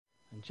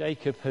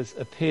Jacob has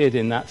appeared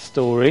in that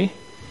story.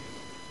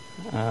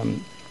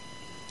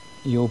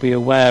 You'll be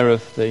aware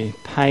of the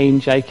pain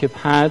Jacob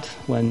had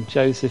when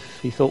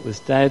Joseph he thought was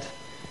dead.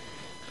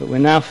 But we're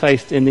now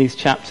faced in these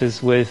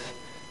chapters with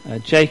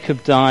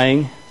Jacob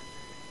dying.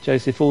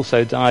 Joseph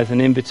also dies,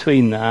 and in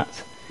between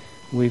that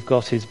we've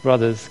got his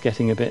brothers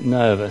getting a bit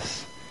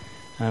nervous.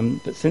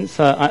 But since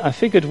I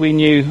figured we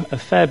knew a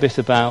fair bit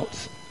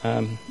about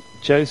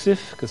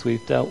Joseph, because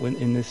we've dealt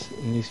with in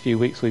these few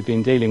weeks we've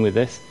been dealing with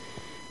this.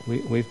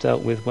 We've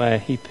dealt with where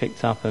he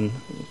picked up and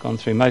gone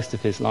through most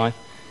of his life.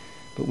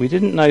 But we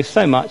didn't know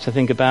so much, I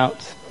think,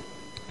 about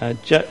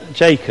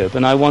Jacob.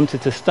 And I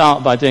wanted to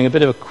start by doing a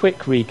bit of a quick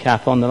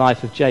recap on the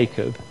life of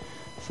Jacob,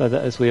 so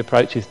that as we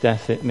approach his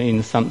death it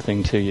means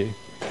something to you.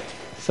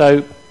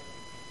 So,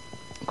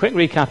 quick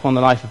recap on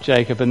the life of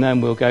Jacob, and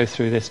then we'll go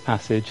through this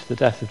passage: the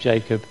death of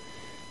Jacob,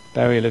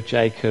 burial of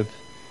Jacob,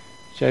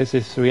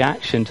 Joseph's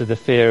reaction to the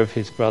fear of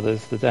his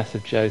brothers, the death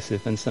of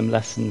Joseph, and some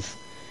lessons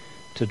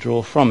to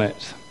draw from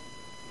it.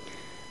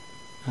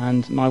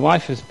 And my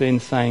wife has been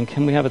saying,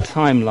 can we have a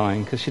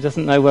timeline? Because she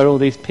doesn't know where all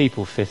these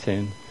people fit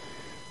in.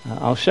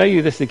 I'll show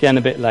you this again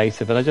a bit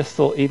later, but I just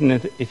thought even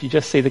if you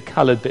just see the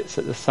coloured bits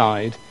at the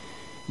side,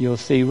 you'll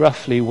see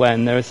roughly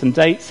when. There are some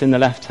dates in the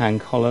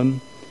left-hand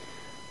column,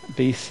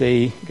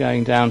 BC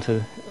going down to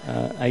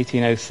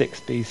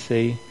 1806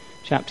 BC,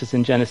 chapters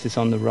in Genesis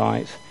on the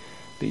right.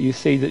 But you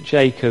see that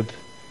Jacob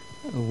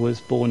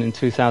was born in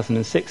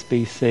 2006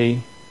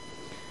 BC,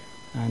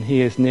 and he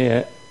is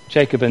near.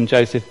 Jacob and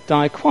Joseph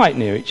die quite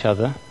near each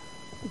other.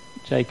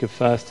 Jacob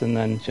first and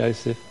then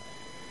Joseph.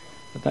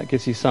 But that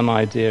gives you some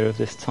idea of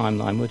this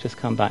timeline. We'll just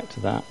come back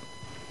to that.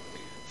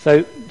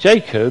 So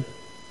Jacob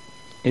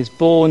is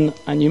born,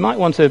 and you might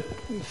want to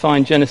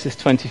find Genesis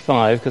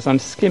 25, because I'm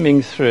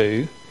skimming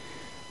through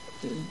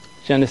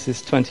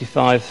Genesis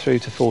 25 through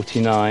to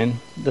 49,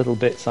 little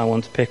bits I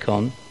want to pick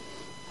on.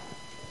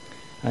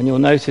 And you'll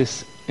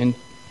notice in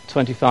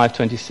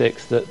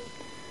 25-26 that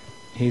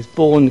he's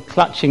born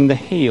clutching the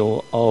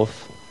heel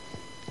of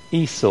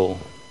Esau.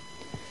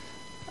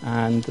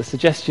 And the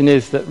suggestion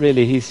is that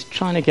really he's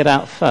trying to get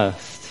out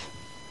first.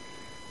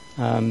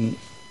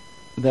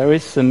 There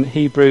is some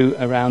Hebrew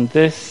around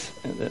this.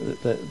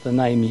 The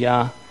name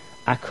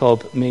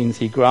Yaakov means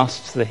he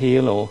grasps the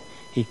heel, or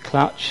he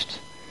clutched.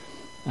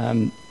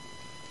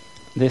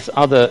 This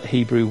other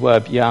Hebrew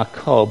word,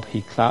 Yaakov,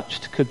 he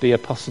clutched, could be a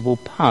possible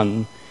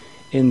pun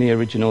in the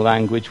original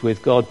language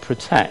with God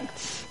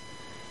protects.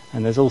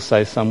 And there's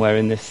also somewhere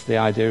in this the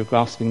idea of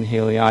grasping the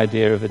heel, the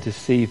idea of a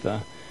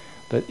deceiver.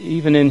 But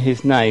even in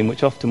his name,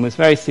 which often was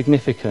very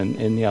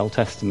significant in the Old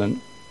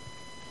Testament,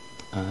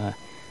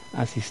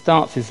 as he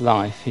starts his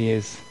life, he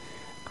is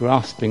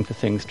grasping for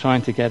things,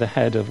 trying to get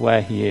ahead of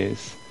where he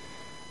is.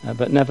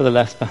 But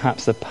nevertheless,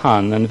 perhaps a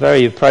pun, and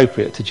very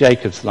appropriate to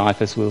Jacob's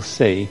life, as we'll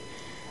see.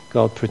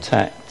 God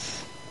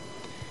protects.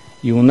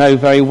 You will know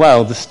very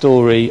well the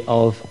story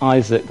of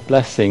Isaac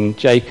blessing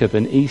Jacob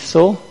and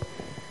Esau,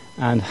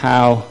 and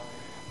how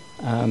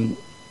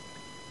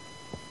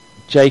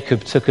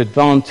Jacob took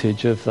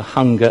advantage of the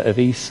hunger of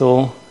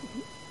Esau,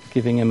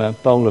 giving him a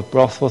bowl of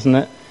broth, wasn't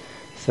it,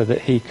 so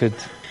that he could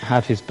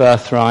have his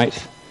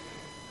birthright.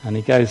 And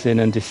he goes in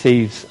and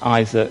deceives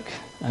Isaac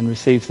and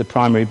receives the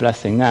primary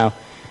blessing. Now,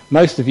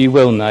 most of you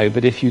will know,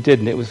 but if you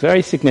didn't, it was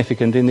very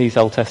significant in these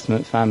Old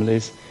Testament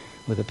families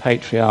with a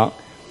patriarch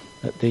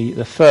that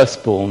the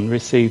firstborn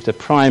received a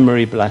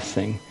primary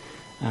blessing.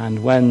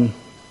 And when,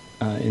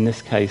 in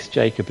this case,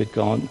 Isaac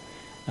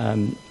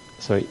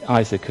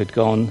had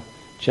gone,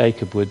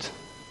 Jacob would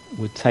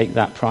take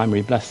that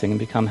primary blessing and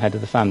become head of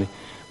the family.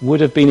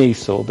 Would have been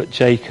Esau, but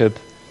Jacob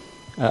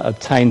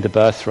obtained the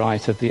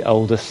birthright of the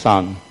older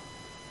son,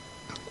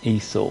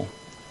 Esau.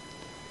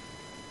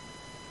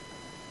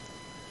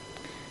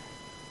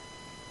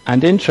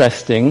 And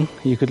interesting,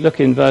 you could look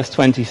in verse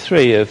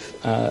 23 of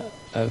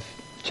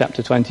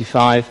chapter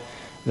 25,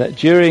 that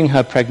during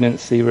her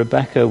pregnancy,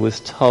 Rebekah was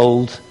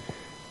told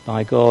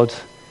by God,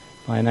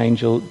 by an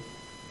angel,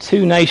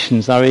 2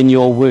 nations are in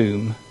your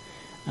womb,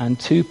 and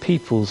 2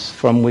 peoples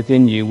from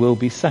within you will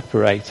be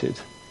separated.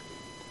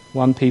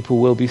 One people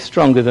will be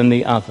stronger than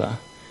the other,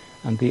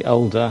 and the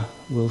older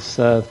will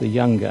serve the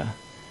younger.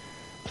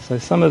 So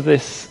some of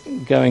this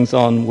goings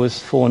on was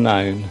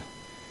foreknown.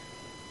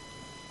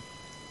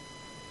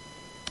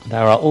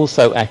 There are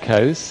also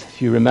echoes. If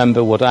you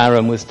remember what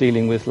Aaron was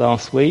dealing with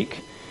last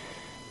week,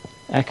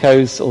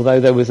 echoes, although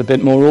there was a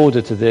bit more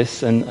order to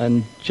this,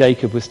 and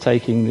Jacob was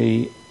taking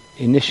the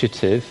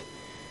initiative.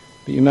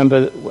 But you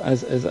remember,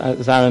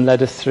 as Aaron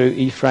led us through,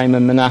 Ephraim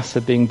and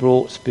Manasseh being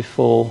brought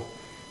before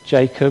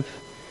Jacob,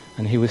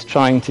 and he was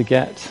trying to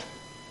get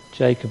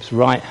Jacob's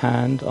right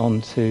hand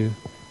onto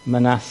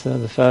Manasseh,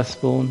 the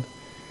firstborn.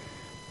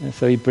 And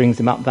so he brings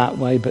him up that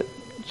way, but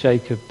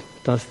Jacob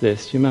does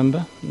this. Do you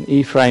remember? And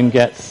Ephraim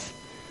gets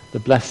the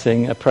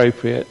blessing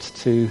appropriate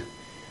to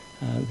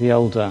the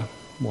older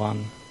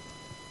one.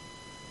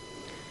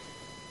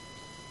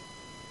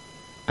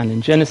 And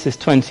in Genesis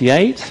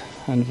 28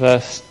 and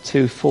verse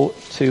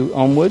 2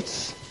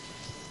 onwards,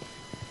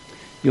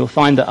 you'll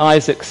find that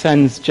Isaac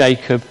sends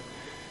Jacob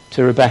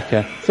to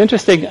Rebekah. It's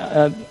interesting,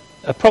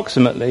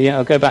 approximately,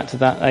 I'll go back to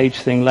that age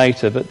thing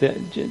later, but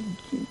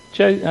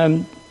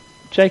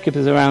Jacob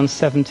is around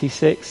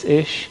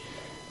 76-ish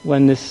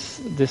when this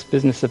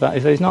business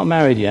about... So he's not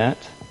married yet.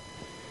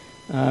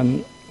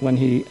 When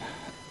he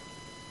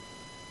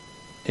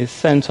is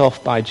sent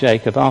off by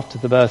Jacob after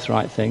the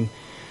birthright thing.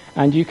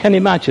 And you can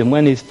imagine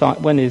when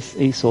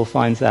Esau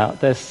finds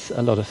out, there's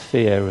a lot of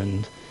fear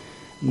and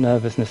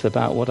nervousness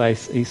about what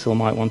Esau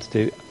might want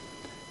to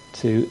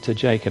do to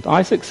Jacob.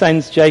 Isaac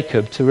sends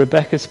Jacob to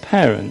Rebekah's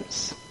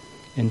parents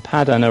in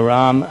Paddan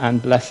Aram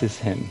and blesses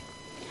him.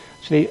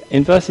 Actually,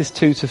 in verses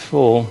 2 to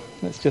 4,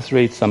 let's just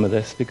read some of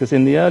this, because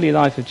in the early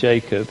life of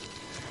Jacob,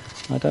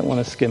 I don't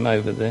want to skim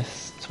over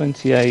this,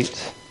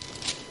 28,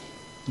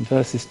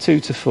 verses 2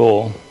 to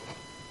 4,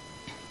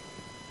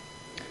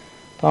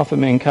 apart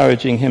from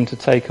encouraging him to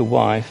take a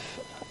wife,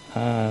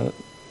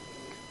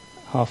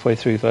 halfway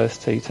through verse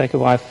 2, take a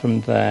wife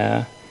from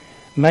there.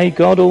 May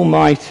God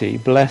Almighty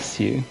bless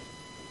you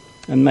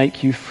and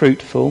make you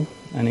fruitful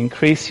and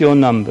increase your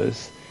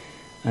numbers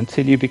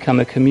until you become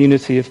a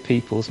community of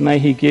peoples. May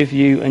he give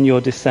you and your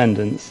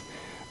descendants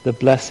the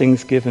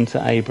blessings given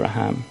to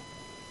Abraham,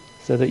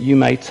 so that you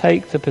may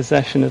take the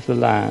possession of the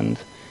land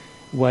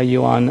where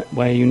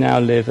you now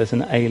live as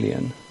an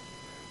alien,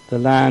 the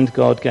land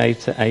God gave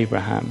to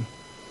Abraham.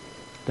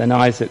 Then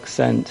Isaac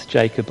sent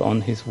Jacob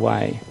on his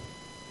way.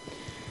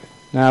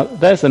 Now,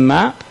 there's a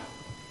map.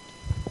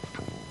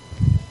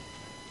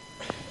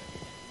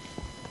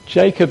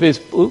 Jacob is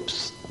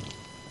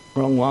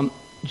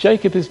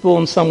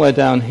born somewhere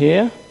down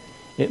here.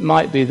 It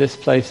might be this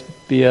place,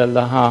 Beer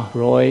Lahai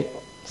Roi,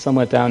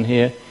 somewhere down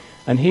here.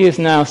 And he is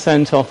now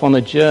sent off on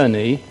a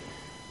journey.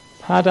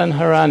 Paddan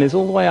Haran is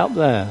all the way up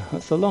there.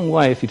 That's a long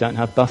way if you don't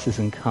have buses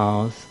and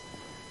cars.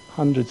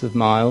 Hundreds of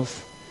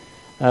miles.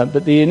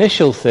 But the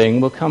initial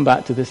thing, we'll come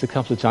back to this a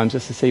couple of times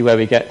just to see where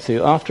we get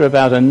to. After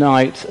about a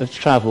night of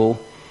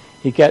travel,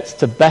 he gets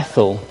to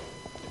Bethel.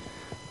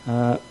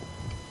 At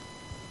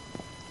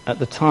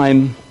the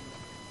time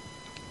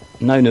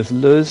known as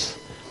Luz,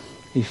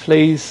 he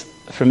flees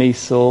from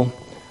Esau,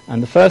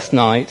 and the first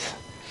night,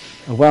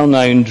 a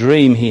well-known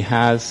dream he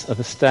has of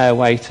a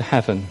stairway to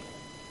heaven.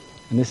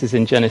 And this is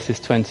in Genesis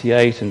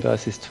 28 and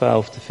verses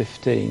 12 to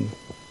 15.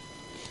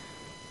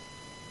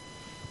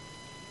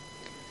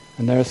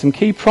 And there are some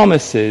key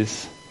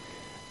promises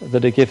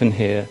that are given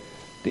here.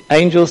 The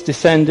angels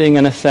descending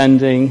and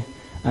ascending,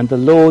 and the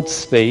Lord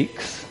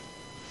speaks.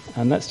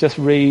 And let's just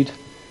read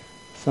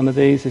some of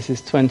these. This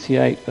is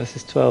 28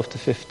 verses 12 to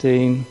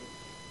 15.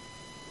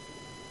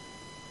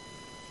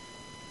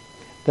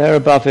 There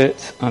above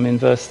it, I'm in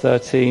verse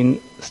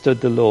 13,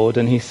 stood the Lord,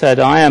 and he said,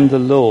 I am the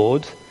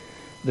Lord,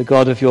 the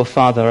God of your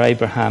father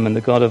Abraham and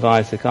the God of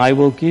Isaac. I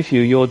will give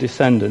you your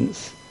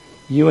descendants,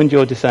 you and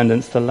your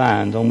descendants, the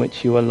land on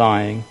which you are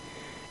lying.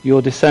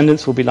 Your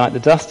descendants will be like the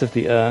dust of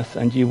the earth,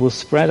 and you will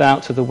spread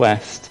out to the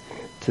west,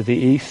 to the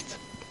east,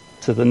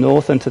 to the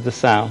north, and to the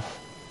south.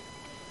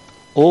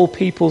 All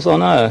peoples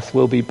on earth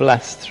will be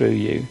blessed through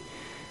you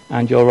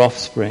and your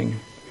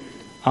offspring.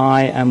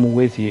 I am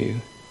with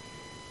you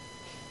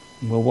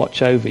and will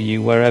watch over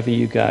you wherever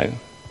you go.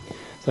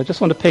 So I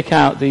just want to pick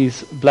out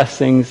these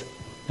blessings,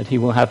 that he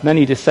will have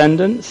many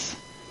descendants.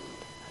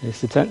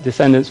 His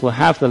descendants will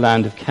have the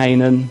land of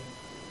Canaan.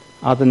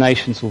 Other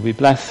nations will be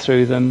blessed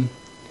through them.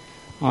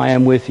 I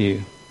am with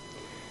you.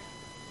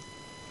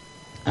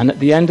 And at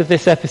the end of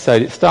this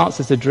episode, it starts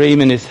as a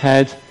dream in his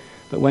head,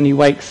 but when he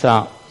wakes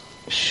up,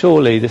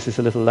 surely, this is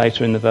a little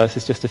later in the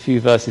verses, just a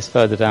few verses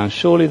further down,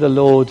 surely the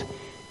Lord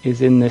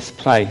is in this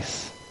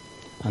place,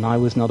 and I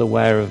was not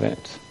aware of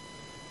it.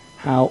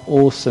 How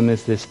awesome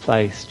is this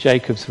place?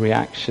 Jacob's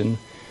reaction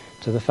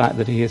to the fact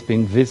that he has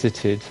been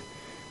visited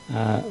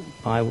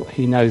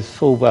he knows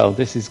full well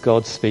this is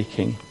God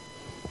speaking.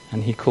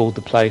 And he called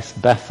the place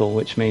Bethel,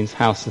 which means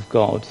house of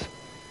God.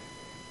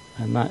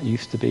 And that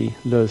used to be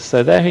Luz.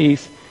 So there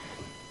he's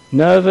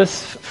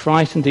nervous,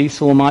 frightened.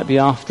 Esau might be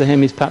after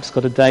him. He's perhaps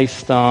got a day's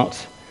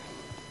start.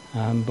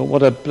 But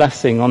what a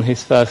blessing on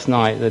his first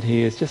night that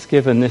he is just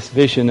given this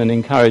vision and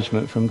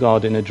encouragement from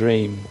God in a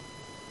dream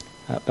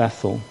at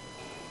Bethel.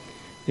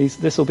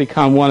 This will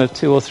become one of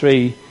two or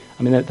three.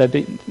 I mean, there'll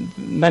be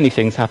many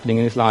things happening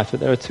in his life,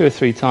 but there are two or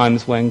three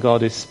times when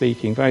God is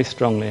speaking very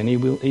strongly, and he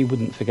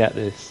wouldn't forget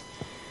this.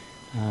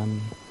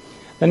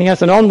 Then he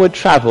has an onward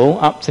travel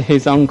up to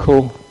his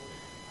uncle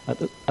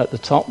at the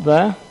top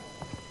there.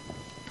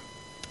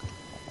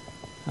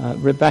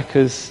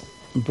 Rebekah's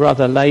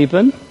brother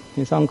Laban,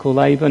 his uncle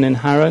Laban in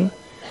Haran,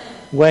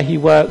 where he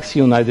works.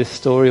 You'll know this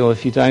story, or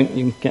if you don't,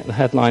 you can get the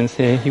headlines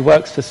here. He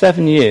works for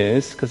 7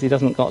 years because he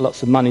doesn't got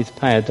lots of money to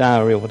pay a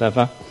dowry or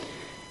whatever.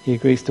 He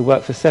agrees to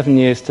work for 7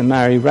 years to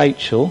marry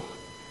Rachel,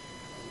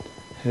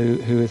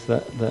 who is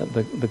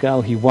the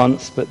girl he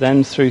wants, but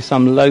then through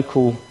some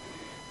local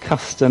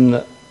custom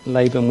that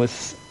Laban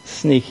was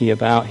sneaky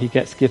about, he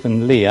gets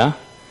given Leah,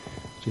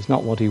 which is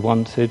not what he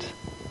wanted.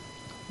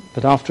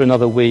 But after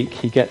another week,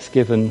 he gets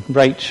given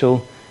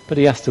Rachel, but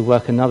he has to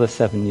work another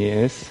 7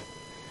 years.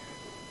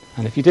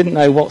 And if you didn't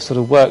know what sort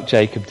of work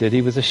Jacob did,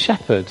 he was a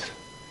shepherd,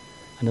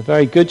 and a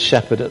very good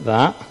shepherd at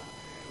that.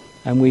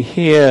 And we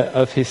hear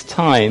of his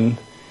time,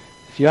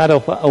 if you add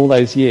up all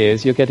those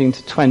years, you're getting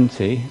to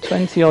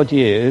 20 odd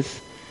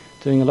years,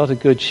 doing a lot of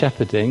good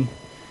shepherding.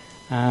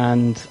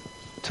 And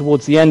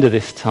towards the end of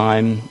this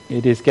time,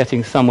 it is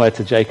getting somewhere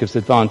to Jacob's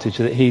advantage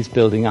that he's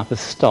building up a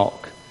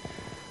stock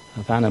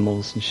of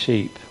animals and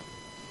sheep.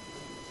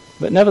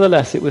 But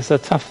nevertheless, it was a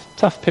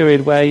tough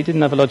period where he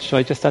didn't have a lot of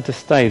choice, he just had to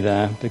stay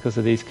there because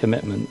of these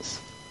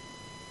commitments.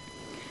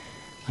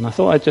 And I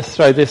thought I'd just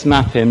throw this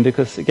map in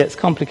because it gets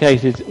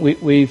complicated.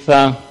 We've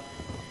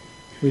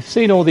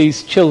seen all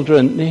these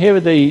children. Here are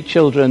the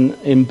children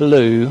in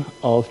blue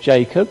of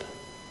Jacob.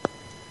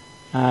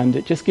 And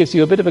it just gives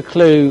you a bit of a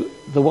clue.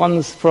 The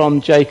ones from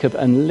Jacob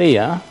and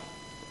Leah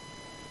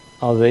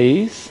are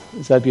these: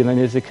 Zebulun,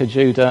 Issachar,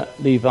 Judah,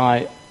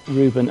 Levi,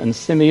 Reuben and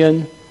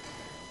Simeon.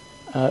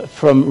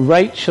 From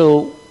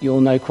Rachel,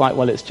 you'll know quite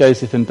well it's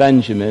Joseph and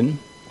Benjamin.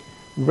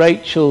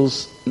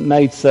 Rachel's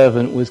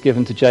maidservant was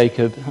given to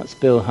Jacob, that's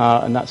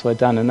Bilhah, and that's where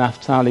Dan and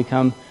Naphtali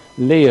come.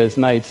 Leah's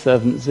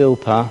maidservant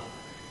Zilpah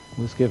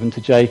was given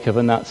to Jacob,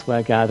 and that's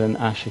where Gad and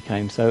Asher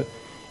came. So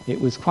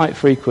it was quite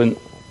frequent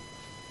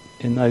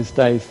in those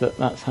days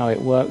that's how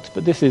it worked.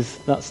 But that's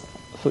I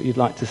thought you'd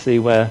like to see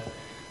where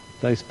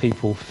those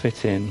people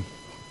fit in.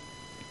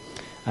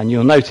 And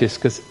you'll notice,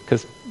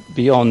 because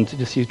beyond,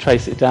 just you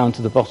trace it down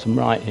to the bottom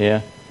right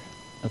here,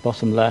 the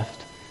bottom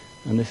left,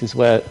 and this is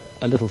where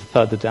a little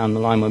further down the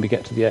line when we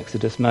get to the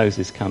Exodus,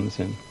 Moses comes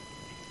in.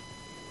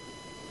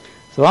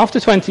 So after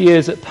 20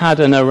 years at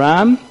Paddan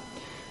Aram,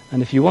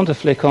 and if you want to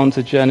flick on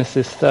to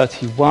Genesis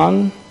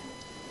 31,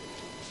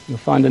 you'll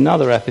find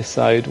another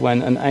episode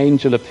when an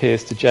angel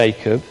appears to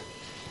Jacob,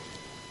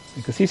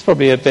 because he's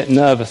probably a bit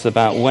nervous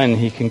about when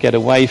he can get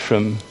away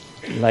from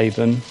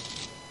Laban.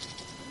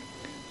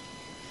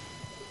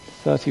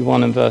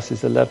 31 and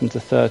verses 11 to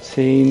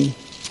 13.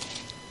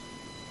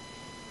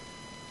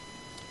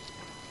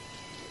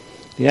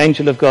 The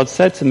angel of God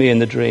said to me in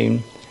the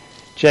dream,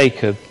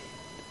 "Jacob."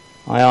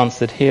 I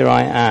answered, "Here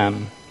I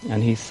am."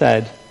 And he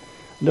said,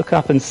 "Look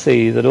up and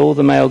see that all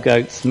the male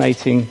goats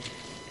mating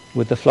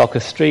with the flock are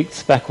streaked,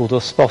 speckled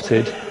or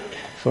spotted,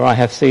 for I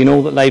have seen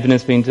all that Laban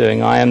has been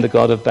doing. I am the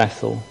God of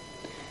Bethel,"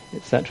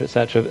 etc.,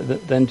 etc.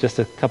 Then just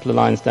a couple of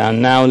lines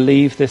down. "Now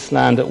leave this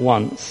land at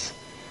once,"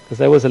 because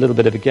there was a little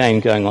bit of a game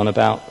going on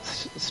about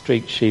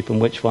streaked sheep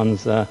and which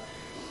ones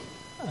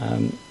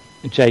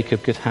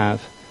Jacob could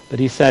have. But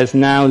he says,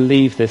 "Now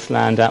leave this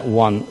land at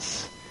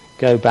once.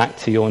 Go back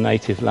to your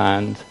native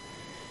land."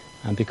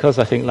 And because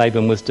I think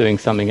Laban was doing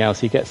something else,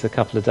 he gets a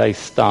couple of days'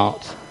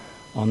 start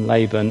on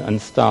Laban and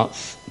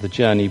starts the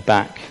journey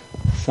back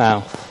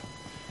south.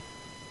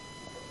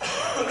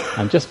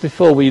 And just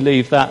before we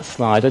leave that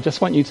slide, I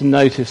just want you to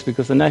notice,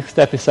 because the next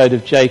episode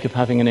of Jacob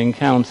having an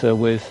encounter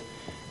with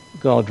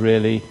God,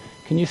 really,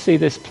 can you see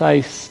this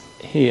place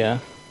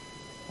here?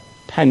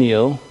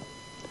 Peniel.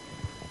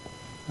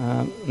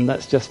 And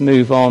let's just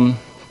move on.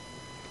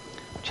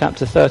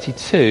 Chapter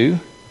 32,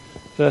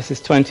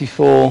 verses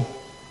 24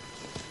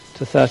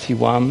 to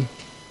 31.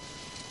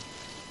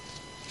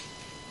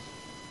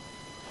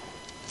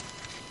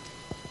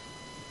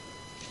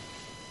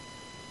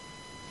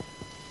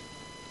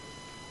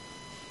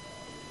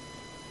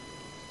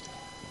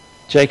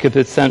 Jacob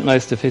had sent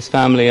most of his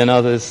family and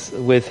others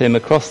with him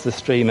across the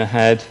stream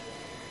ahead,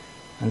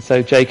 and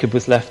so Jacob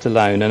was left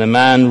alone, and a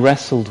man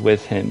wrestled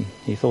with him.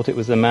 He thought it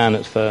was a man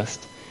at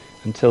first,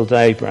 until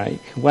daybreak.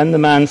 When the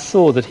man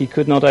saw that he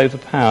could not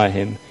overpower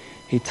him,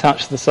 he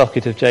touched the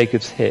socket of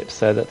Jacob's hip,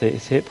 so that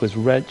his hip was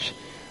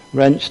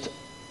wrenched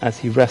as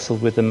he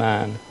wrestled with the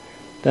man.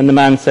 Then the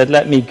man said,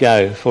 "Let me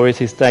go, for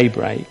it is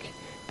daybreak."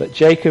 But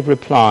Jacob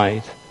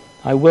replied,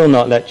 "I will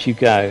not let you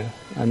go,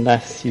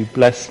 unless you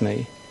bless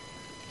me."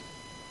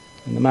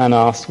 And the man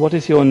asked, "What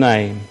is your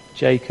name?"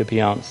 "Jacob," he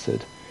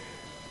answered.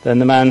 Then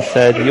the man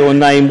said, "Your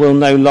name will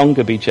no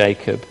longer be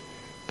Jacob,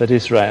 but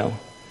Israel,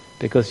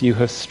 because you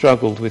have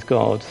struggled with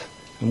God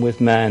and with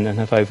men and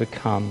have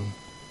overcome."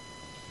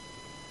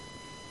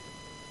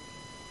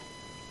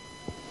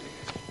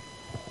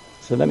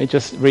 So let me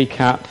just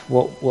recap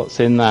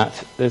what's in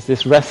that. There's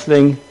this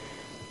wrestling.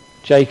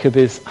 Jacob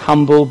is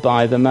humbled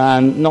by the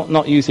man,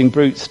 not using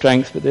brute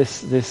strength, but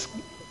this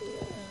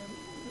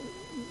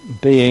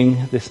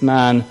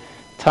man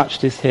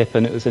touched his hip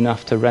and it was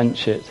enough to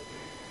wrench it.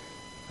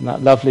 And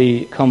that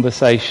lovely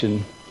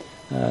conversation,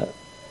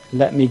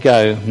 "Let me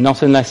go,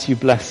 not unless you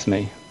bless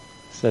me,"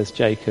 says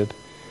Jacob.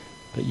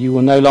 "But you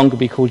will no longer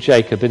be called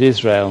Jacob, but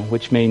Israel,"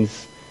 which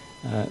means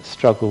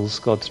struggles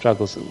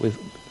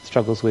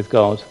with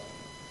God.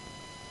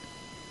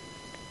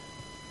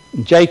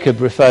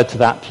 Jacob referred to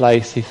that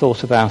place, he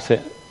thought about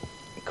it,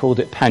 called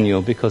it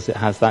Peniel because it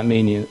has that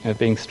meaning of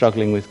being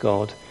struggling with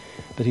God.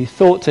 But he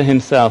thought to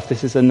himself,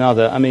 this is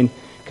another,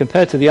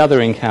 compared to the other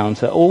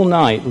encounter, all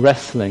night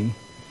wrestling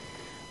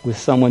with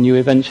someone you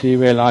eventually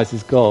realize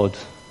is God.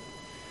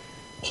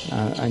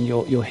 And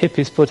your hip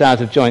is put out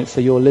of joint,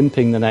 so you're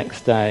limping the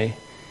next day.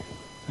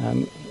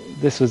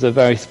 this was a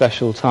very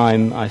special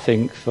time, I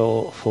think,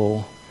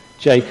 for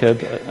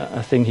Jacob,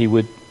 a thing he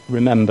would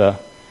remember.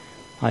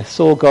 I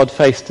saw God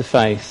face to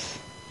face,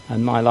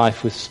 and my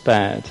life was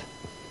spared.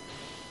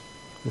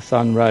 The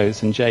sun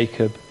rose, and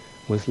Jacob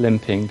was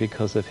limping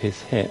because of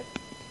his hip.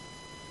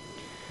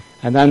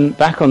 And then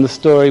back on the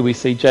story, we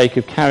see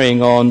Jacob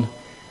carrying on,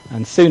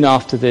 and soon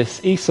after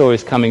this, Esau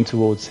is coming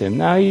towards him.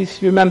 Now,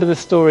 if you remember the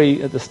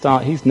story at the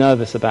start, he's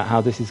nervous about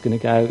how this is going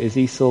to go. Is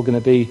Esau going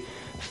to be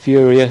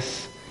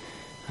furious?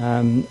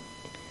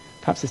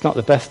 Perhaps it's not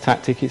the best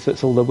tactic. It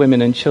puts all the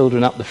women and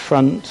children up the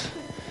front,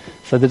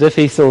 so that if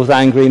Esau's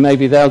angry,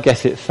 maybe they'll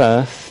get it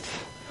first.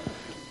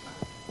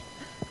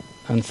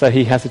 And so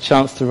he has a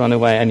chance to run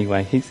away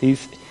anyway.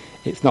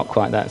 It's not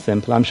quite that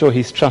simple. I'm sure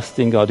he's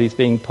trusting God. He's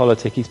being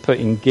politic. He's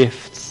putting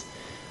gifts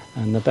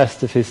and the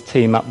best of his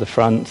team up the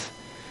front.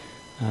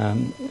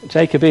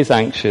 Jacob is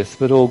anxious,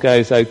 but all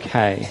goes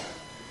okay.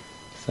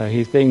 So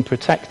he's being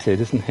protected,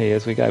 isn't he,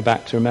 as we go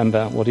back to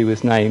remember what he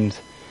was named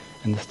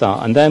in the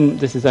start. And then,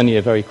 this is only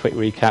a very quick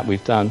recap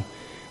we've done,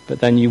 but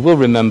then you will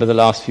remember the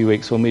last few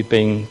weeks when we've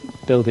been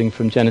building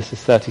from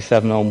Genesis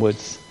 37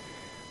 onwards,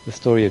 the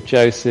story of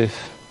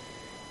Joseph.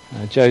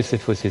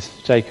 Joseph was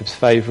Jacob's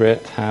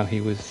favourite, how he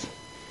was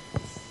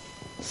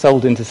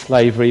sold into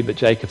slavery, but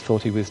Jacob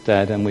thought he was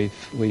dead, and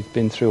we've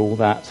been through all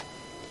that.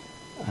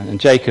 And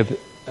Jacob,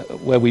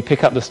 where we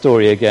pick up the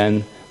story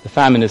again, the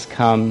famine has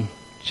come.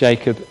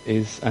 Jacob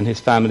and his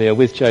family are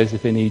with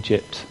Joseph in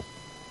Egypt,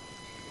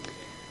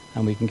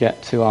 and we can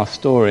get to our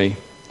story.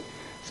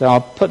 So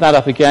I'll put that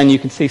up again. You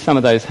can see some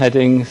of those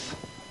headings.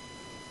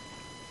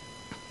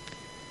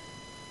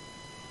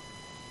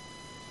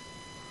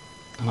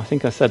 And I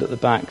think I said at the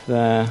back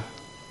there,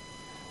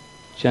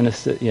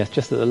 Genesis, yes,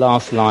 just at the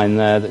last line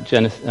there,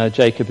 that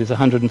Jacob is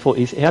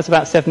 140. He has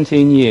about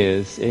 17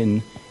 years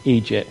in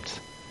Egypt,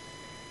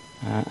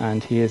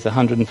 and he is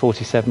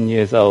 147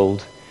 years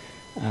old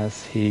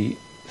as he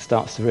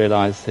starts to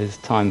realise his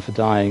time for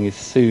dying is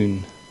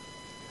soon.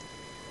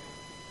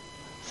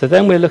 So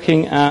then we're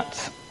looking at,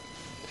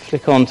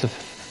 flick on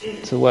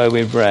to where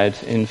we've read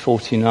in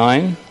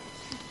 49.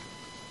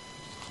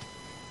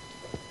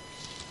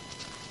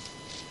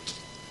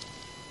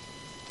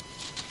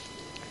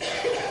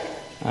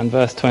 And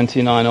verse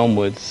 29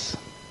 onwards.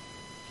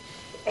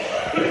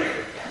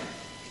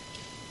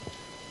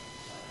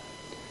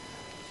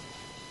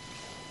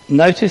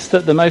 Notice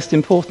that the most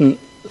important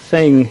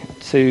thing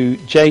to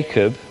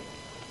Jacob,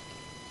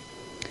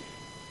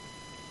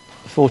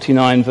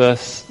 49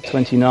 verse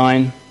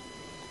 29,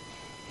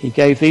 he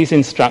gave these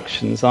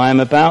instructions: I am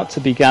about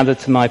to be gathered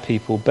to my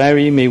people.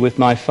 Bury me with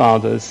my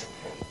fathers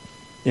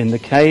in the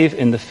cave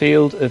in the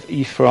field of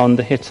Ephron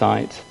the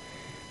Hittite,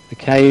 the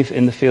cave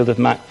in the field of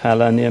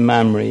Machpelah near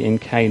Mamre in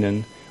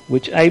Canaan,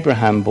 which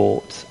Abraham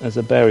bought as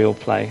a burial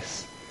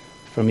place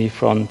from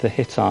Ephron the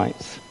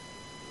Hittite.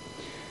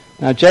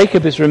 Now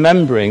Jacob is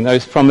remembering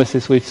those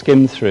promises we've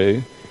skimmed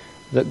through,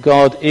 that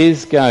God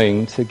is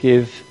going to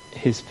give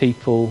his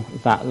people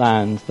that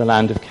land, the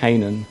land of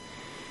Canaan.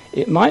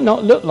 It might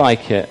not look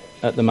like it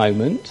at the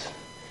moment,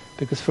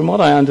 because from what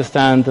I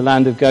understand, the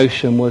land of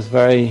Goshen was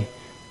very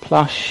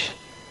plush,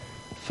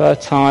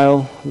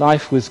 fertile,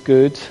 life was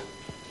good.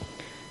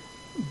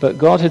 But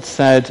God had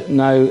said,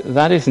 no,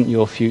 that isn't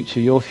your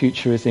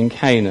future is in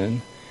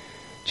Canaan.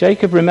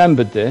 Jacob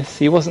remembered this.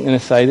 He wasn't going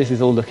to say, this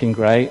is all looking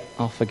great,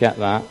 I'll forget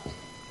that.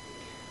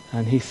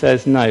 And he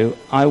says, no,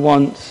 I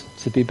want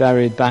to be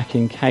buried back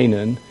in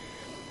Canaan.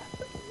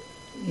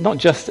 Not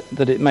just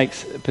that it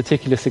makes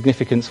particular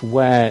significance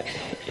where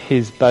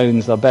his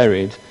bones are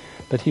buried,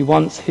 but he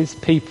wants his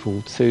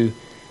people to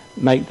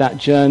make that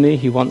journey.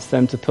 He wants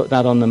them to put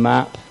that on the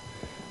map,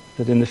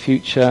 that in the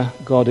future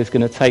God is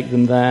going to take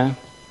them there.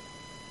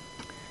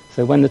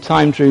 So when the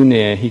time drew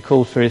near, he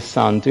called for his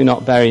son, do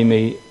not bury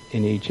me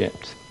in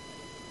Egypt.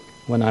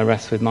 When I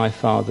rest with my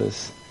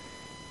fathers,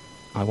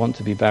 I want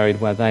to be buried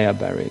where they are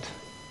buried.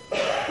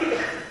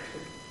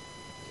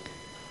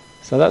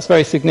 So that's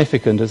very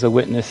significant as a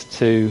witness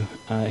to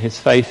his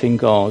faith in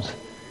God,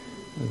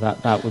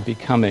 that would be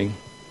coming.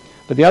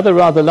 But the other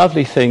rather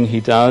lovely thing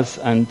he does,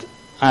 and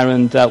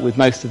Aaron dealt with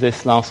most of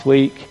this last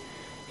week,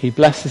 he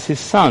blesses his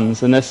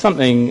sons. And there's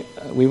something,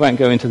 we won't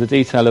go into the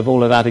detail of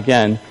all of that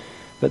again,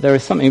 but there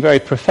is something very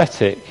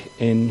prophetic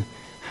in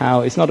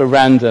how it's not a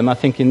random. I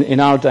think in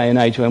our day and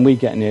age when we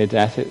get near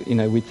death,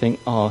 we'd think,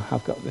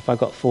 if I've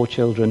got 4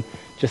 children,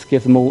 just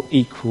give them all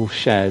equal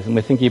shares. And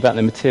we're thinking about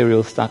the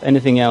material stuff,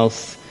 anything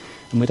else,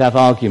 and we'd have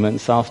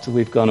arguments after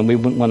we've gone, and we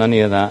wouldn't want any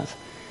of that.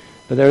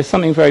 But there is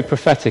something very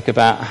prophetic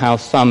about how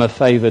some are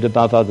favoured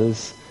above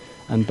others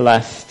and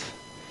blessed.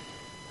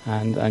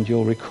 And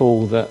you'll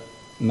recall that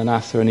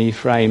Manasseh and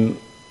Ephraim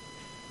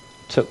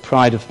took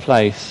pride of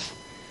place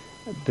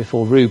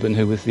before Reuben,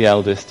 who was the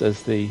eldest,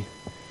 as the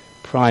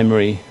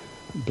primary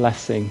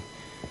blessing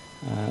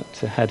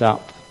to head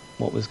up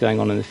what was going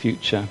on in the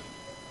future.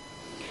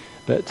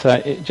 But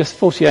just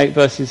 48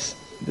 verses,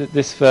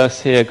 this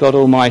verse here, God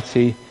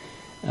Almighty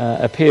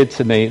appeared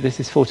to me. This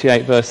is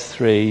 48 verse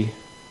 3.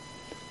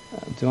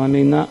 Do I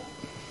mean that?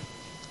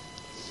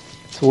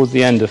 It's towards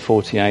the end of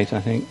 48, I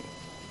think.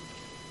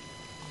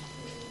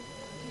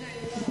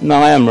 No,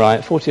 I am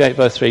right. 48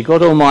 verse 3.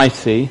 God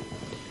Almighty,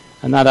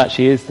 and that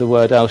actually is the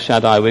word El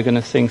Shaddai. We're going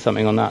to sing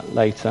something on that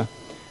later.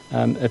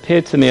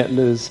 Appeared to me at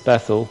Luz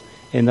Bethel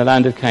in the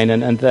land of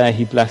Canaan, and there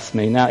he blessed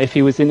me. Now, if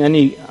he was in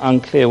any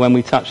unclear when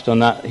we touched on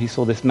that, he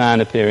saw this man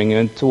appearing,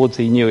 and towards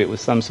he knew it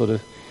was some sort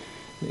of,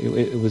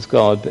 it was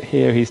God. But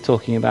here he's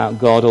talking about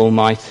God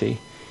Almighty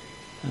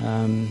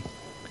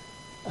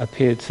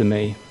appeared to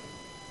me.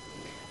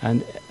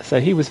 And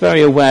so he was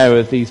very aware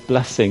of these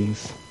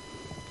blessings.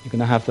 You're going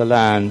to have the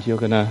land, you're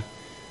going to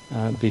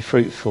be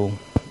fruitful,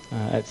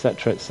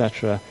 etc.,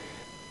 etc.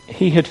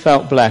 He had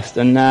felt blessed,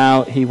 and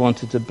now he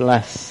wanted to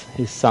bless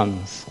his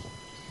sons.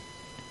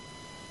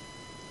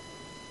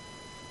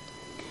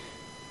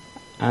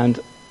 And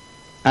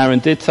Aaron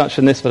did touch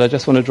on this, but I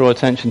just want to draw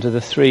attention to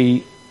the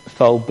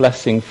threefold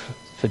blessing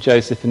for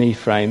Joseph and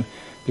Ephraim,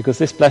 because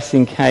this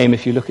blessing came,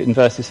 if you look at in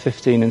verses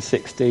 15 and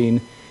 16,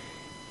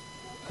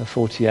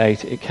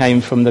 48, it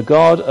came from the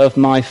God of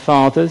my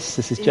fathers.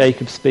 This is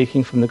Jacob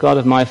speaking, from the God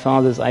of my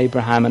fathers,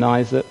 Abraham and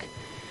Isaac.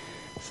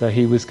 So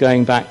he was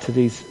going back to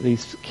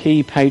these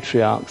key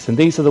patriarchs, and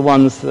these are the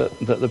ones that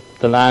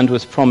the land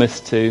was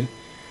promised to.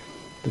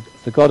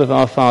 The God of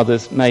our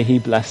fathers, may he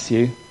bless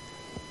you.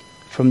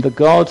 From the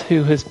God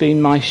who has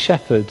been my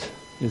shepherd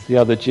is the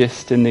other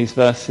gist in these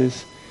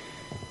verses.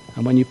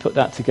 And when you put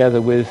that together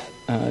with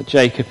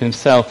Jacob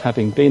himself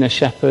having been a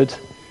shepherd,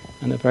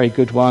 and a very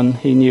good one,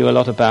 he knew a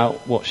lot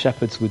about what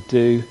shepherds would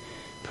do,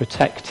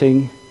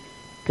 protecting,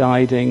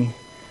 guiding,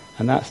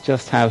 and that's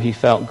just how he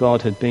felt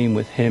God had been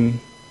with him.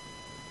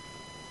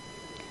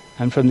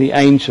 And from the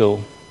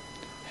angel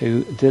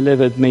who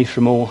delivered me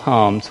from all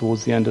harm,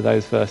 towards the end of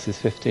those verses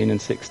 15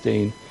 and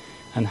 16,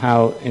 and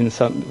how in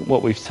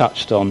what we've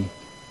touched on,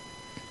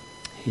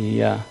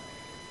 he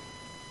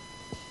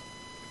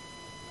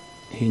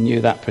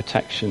knew that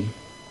protection.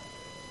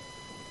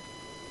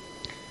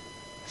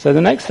 So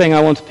the next thing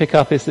I want to pick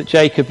up is that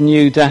Jacob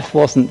knew death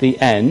wasn't the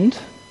end.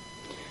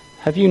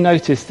 Have you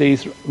noticed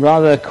these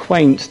rather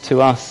quaint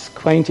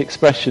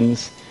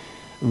expressions,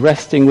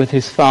 resting with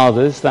his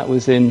fathers? That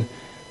was in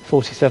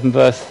 47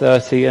 verse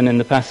 30, and in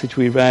the passage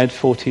we read,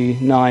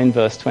 49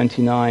 verse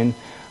 29,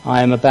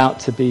 I am about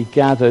to be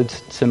gathered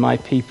to my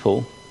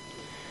people.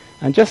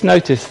 And just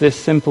notice this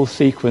simple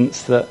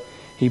sequence that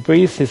he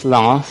breathes his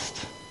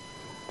last,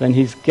 then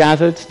he's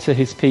gathered to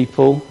his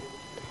people,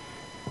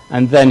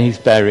 and then he's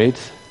buried.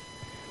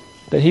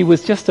 But he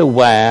was just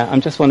aware, I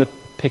just want to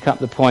pick up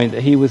the point,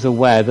 that he was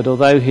aware that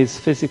although his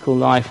physical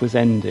life was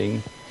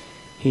ending,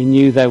 he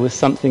knew there was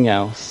something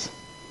else.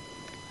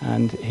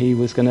 And he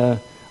was going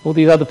to, all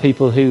these other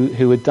people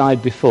who had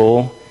died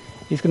before,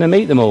 he's going to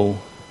meet them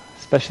all.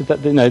 Especially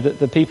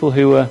the people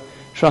who were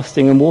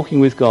trusting and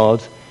walking with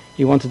God,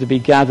 he wanted to be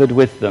gathered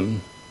with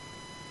them.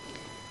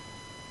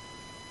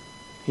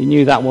 He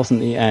knew that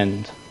wasn't the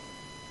end.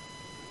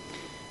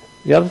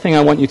 The other thing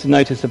I want you to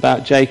notice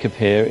about Jacob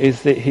here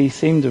is that he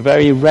seemed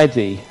very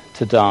ready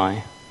to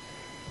die.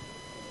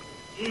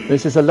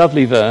 This is a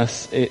lovely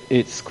verse.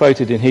 It's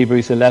quoted in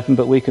Hebrews 11,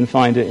 but we can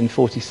find it in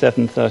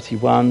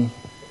 47:31.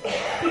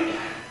 It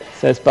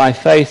says, by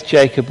faith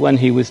Jacob, when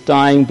he was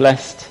dying,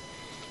 blessed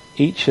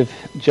each of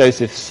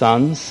Joseph's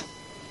sons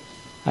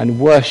and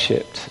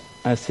worshipped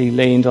as he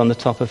leaned on the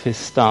top of his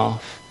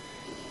staff.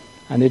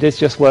 And it is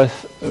just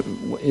worth,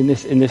 in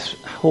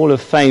this hall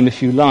of fame,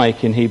 if you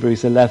like, in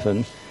Hebrews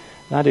 11,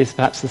 that is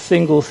perhaps the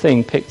single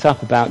thing picked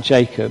up about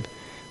Jacob,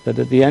 that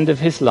at the end of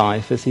his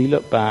life, as he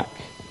looked back,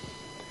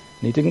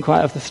 and he didn't quite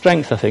have the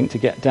strength, I think, to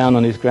get down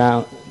on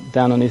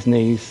his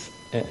knees,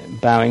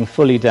 bowing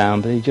fully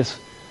down, but he just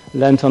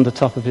leant on the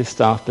top of his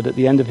staff, but at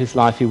the end of his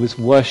life he was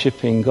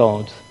worshipping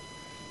God.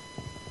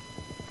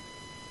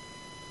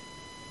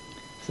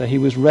 So he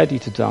was ready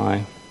to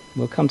die.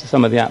 We'll come to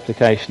some of the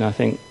application. I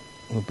think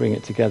we'll bring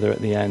it together at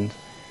the end.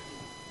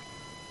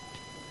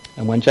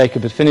 And when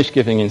Jacob had finished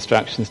giving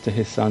instructions to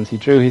his sons, he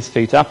drew his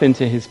feet up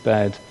into his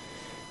bed,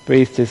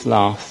 breathed his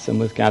last, and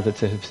was gathered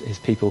to his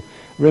people.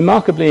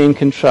 Remarkably in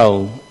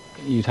control,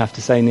 you'd have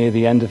to say, near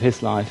the end of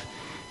his life.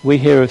 We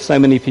hear of so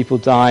many people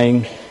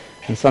dying,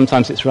 and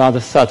sometimes it's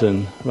rather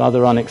sudden,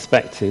 rather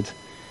unexpected.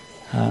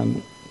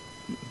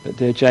 But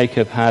dear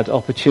Jacob had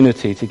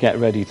opportunity to get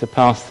ready, to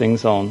pass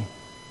things on.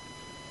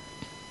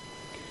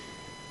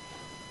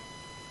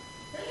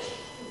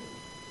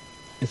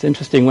 It's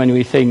interesting when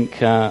we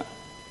think...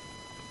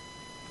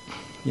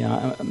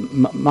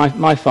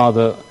 my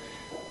father,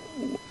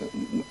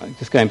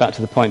 just going back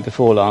to the point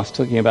before last,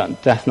 talking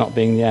about death not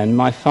being the end,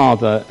 my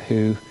father,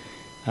 who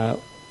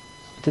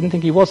didn't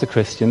think he was a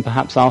Christian,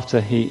 perhaps after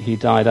he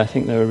died, I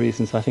think there were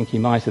reasons I think he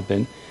might have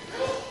been,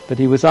 but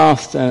he was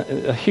asked,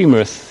 a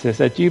humorist, he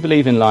said, do you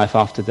believe in life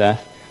after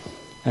death?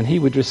 And he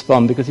would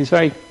respond, because he's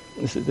very,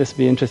 this would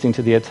be interesting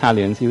to the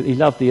Italians, he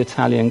loved the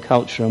Italian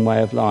culture and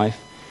way of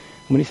life.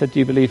 When he said, do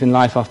you believe in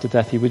life after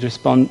death, he would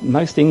respond,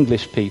 most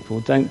English people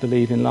don't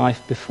believe in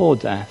life before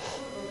death,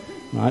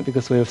 right?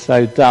 Because we're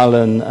so dull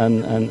and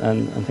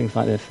things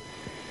like this.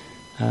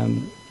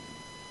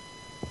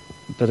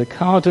 But a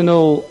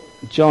cardinal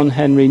John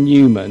Henry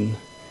Newman,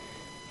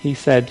 he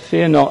said,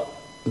 "Fear not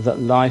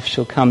that life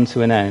shall come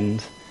to an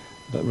end,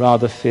 but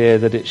rather fear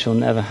that it shall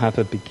never have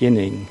a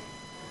beginning."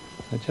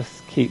 So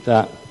just keep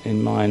that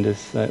in mind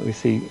as we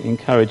see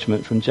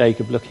encouragement from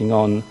Jacob looking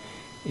on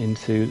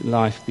into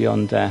life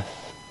beyond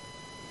death.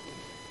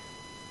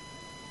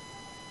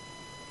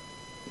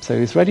 So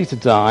he's ready to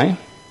die.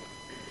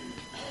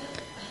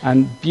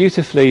 And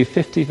beautifully,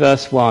 50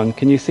 verse 1,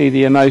 can you see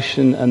the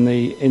emotion and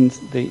the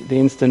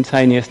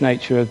instantaneous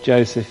nature of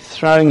Joseph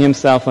throwing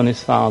himself on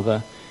his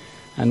father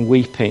and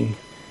weeping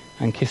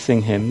and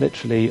kissing him,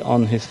 literally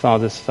on his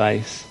father's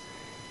face.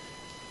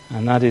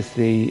 And that is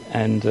the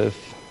end of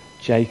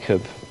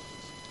Jacob.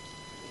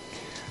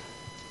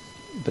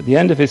 But the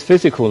end of his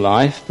physical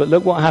life, but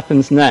look what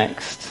happens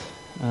next.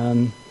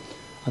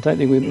 I don't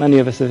think many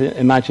of us have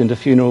imagined a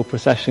funeral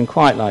procession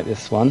quite like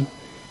this one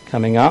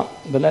coming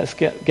up, but let's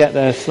get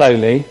there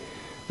slowly.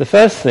 The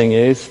first thing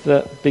is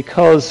that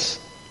because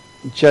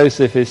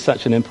Joseph is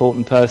such an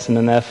important person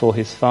and therefore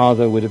his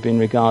father would have been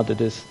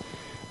regarded as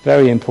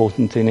very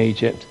important in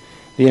Egypt,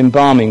 the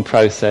embalming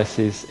process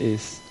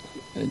is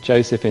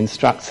Joseph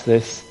instructs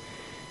this.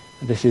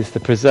 This is the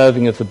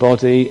preserving of the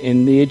body.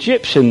 In the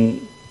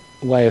Egyptian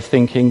way of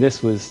thinking,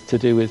 this was to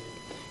do with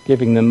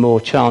giving them more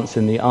chance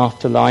in the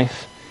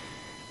afterlife.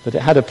 But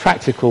it had a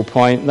practical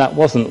point. That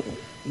wasn't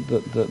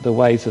the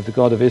ways of the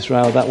God of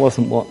Israel. That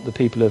wasn't what the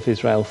people of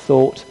Israel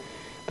thought.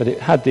 But it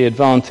had the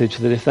advantage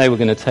that if they were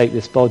going to take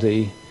this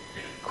body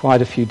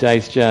quite a few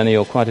days' journey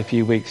or quite a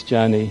few weeks'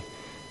 journey,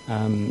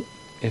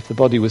 if the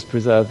body was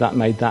preserved, that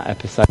made that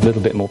episode a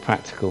little bit more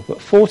practical. But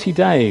 40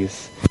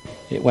 days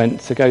it went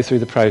to go through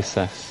the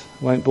process.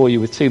 I won't bore you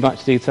with too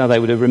much detail. They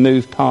would have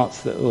removed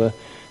parts that were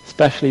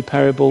especially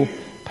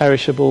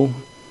perishable,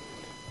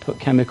 put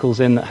chemicals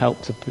in that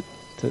helped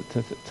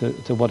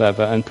to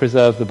whatever, and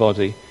preserve the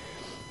body.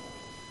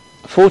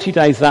 40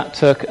 days that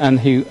took,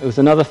 and it was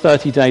another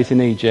 30 days in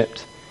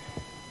Egypt.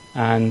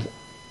 And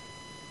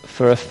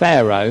for a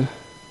pharaoh,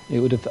 it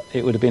would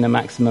have been a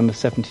maximum of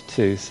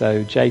 72.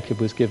 So Jacob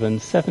was given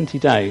 70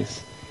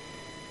 days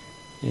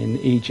in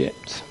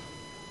Egypt.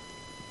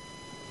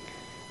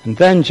 And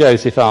then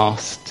Joseph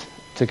asked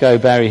to go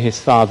bury his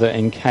father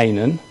in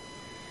Canaan.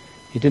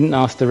 He didn't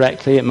ask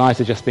directly. It might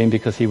have just been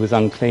because he was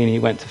unclean. He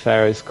went to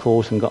Pharaoh's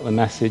court and got the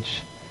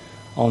message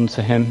on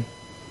to him.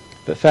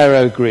 But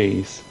Pharaoh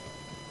agrees.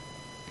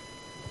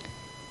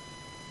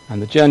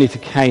 And the journey to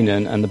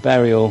Canaan and the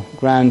burial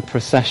grand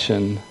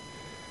procession,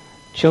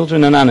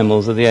 children and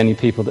animals are the only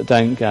people that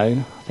don't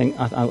go. I think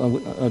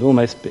I'd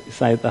almost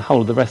say the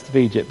whole of the rest of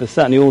Egypt, but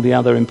certainly all the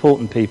other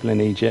important people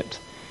in Egypt.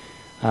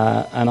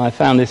 And I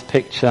found this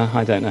picture,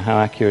 I don't know how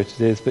accurate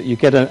it is, but you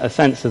get a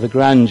sense of the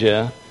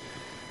grandeur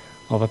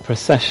of a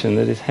procession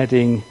that is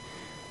heading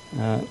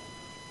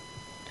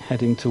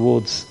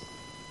towards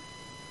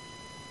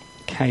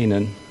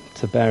Canaan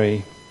to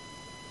bury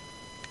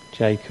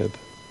Jacob.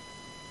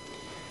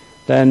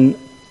 Then,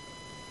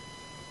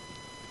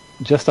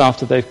 just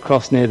after they've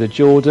crossed near the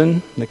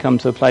Jordan, they come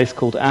to a place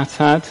called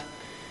Atad.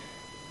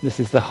 This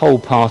is the whole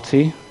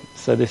party.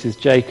 So this is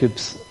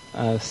Jacob's,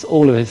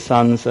 all of his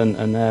sons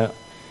and their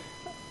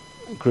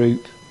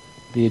group,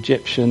 the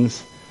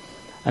Egyptians.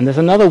 And there's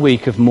another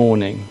week of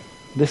mourning.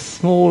 This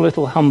small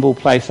little humble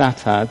place,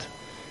 Atad,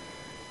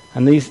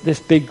 and this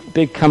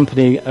big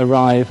company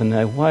arrive and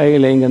they're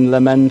wailing and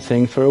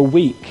lamenting for a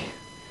week.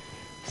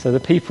 So the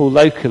people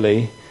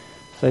locally,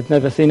 they'd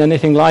never seen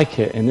anything like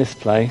it in this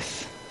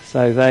place.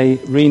 So they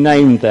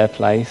renamed their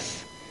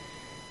place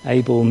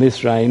Abel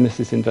Mizraim. This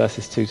is in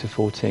verses 2 to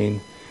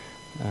 14.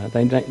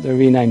 They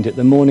renamed it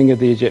the Mourning of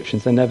the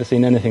Egyptians. They'd never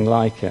seen anything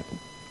like it.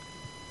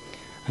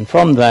 And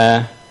from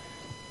there,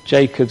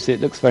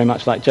 it looks very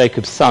much like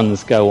Jacob's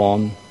sons go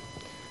on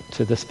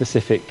to the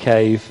specific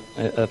cave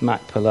of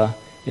Machpelah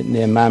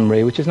near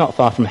Mamre, which is not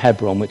far from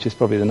Hebron, which is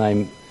probably the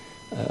name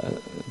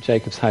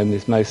Jacob's home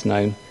is most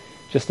known.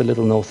 Just a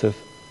little north of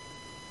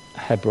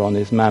Hebron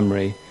is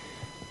Mamre.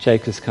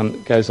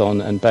 Jacob goes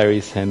on and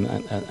buries him,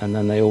 and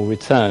then they all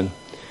return.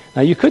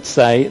 Now you could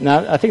say,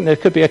 I think there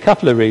could be a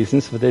couple of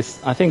reasons for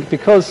this. I think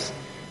because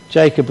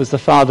Jacob was the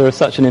father of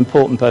such an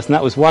important person,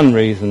 that was one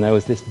reason. There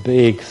was this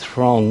big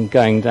throng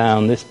going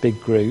down, this big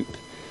group.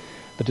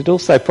 But it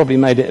also probably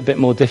made it a bit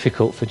more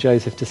difficult for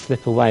Joseph to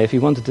slip away. If he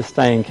wanted to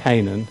stay in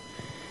Canaan,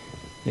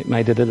 it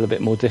made it a little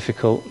bit more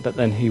difficult, but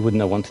then he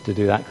wouldn't have wanted to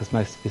do that because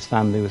most of his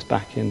family was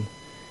back in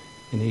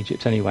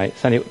Egypt anyway.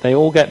 So they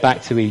all get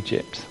back to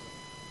Egypt.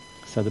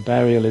 So the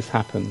burial has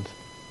happened.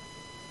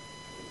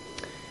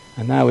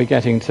 And now we're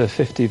getting to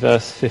 50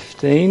 verse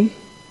 15.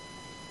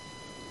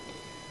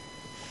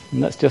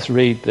 And let's just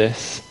read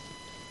this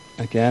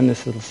again,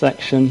 this little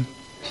section.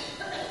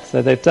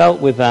 So they've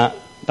dealt with that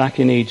back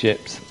in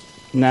Egypt.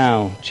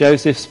 Now,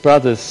 Joseph's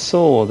brothers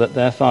saw that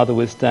their father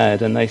was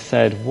dead, and they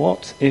said,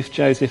 "What if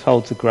Joseph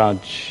holds a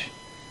grudge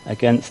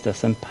against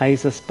us and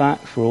pays us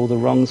back for all the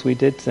wrongs we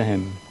did to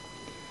him?"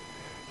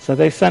 So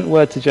they sent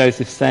word to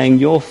Joseph saying,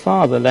 "Your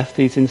father left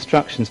these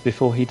instructions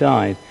before he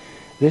died.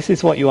 This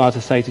is what you are to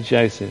say to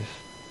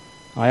Joseph.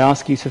 I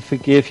ask you to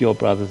forgive your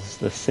brothers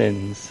the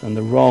sins and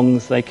the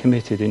wrongs they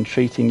committed in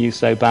treating you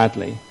so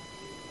badly.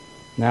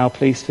 Now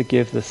please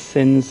forgive the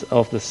sins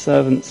of the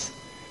servants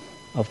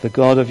of the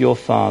God of your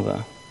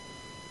father."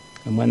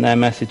 And when their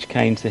message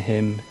came to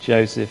him,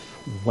 Joseph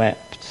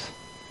wept.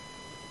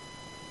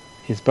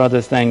 His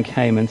brothers then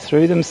came and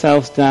threw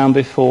themselves down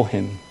before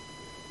him.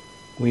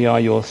 "We are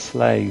your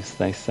slaves,"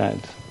 they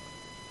said.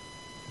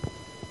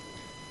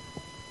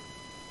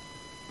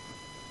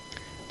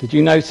 Did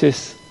you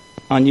notice,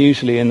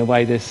 unusually in the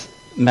way this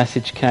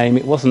message came,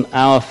 it wasn't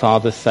 "our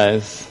father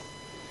says,"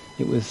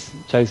 it was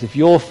Joseph,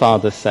 "your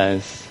father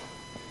says."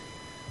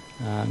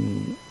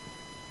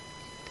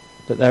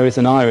 But there is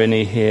an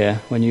irony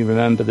here when you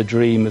remember the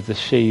dream of the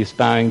sheaves,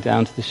 bowing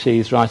down to the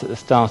sheaves right at the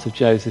start of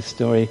Joseph's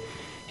story.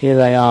 Here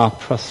they are,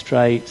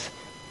 prostrate,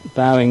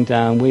 bowing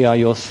down, "We are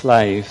your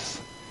slaves."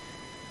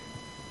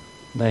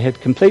 They had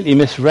completely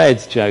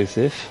misread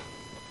Joseph.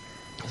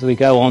 As we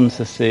go on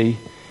to see,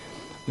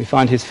 we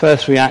find his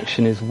first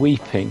reaction is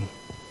weeping.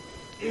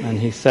 And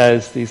he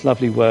says these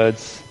lovely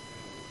words,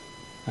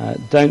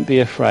 "Don't be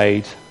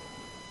afraid.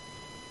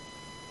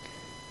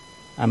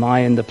 Am I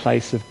in the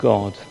place of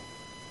God?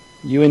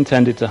 You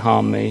intended to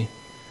harm me,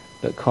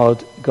 but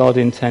God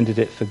intended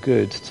it for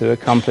good, to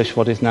accomplish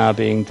what is now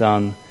being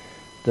done,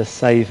 the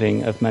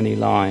saving of many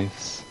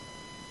lives."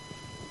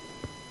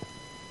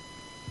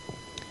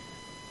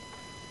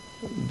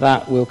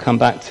 That we'll come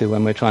back to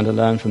when we're trying to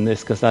learn from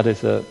this, because that is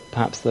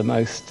perhaps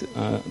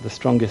the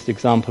strongest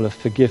example of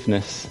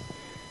forgiveness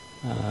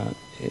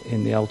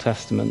in the Old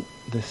Testament,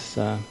 this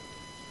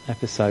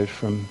episode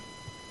from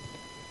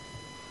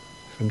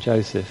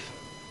Joseph.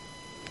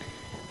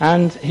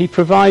 And he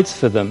provides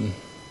for them.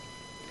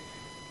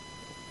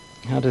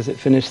 How does it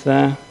finish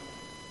there?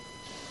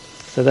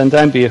 "So then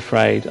don't be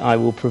afraid. I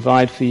will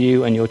provide for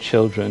you and your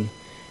children."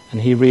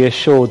 And he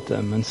reassured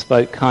them and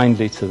spoke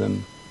kindly to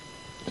them.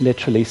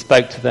 Literally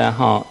spoke to their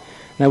heart.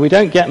 Now we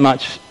don't get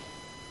much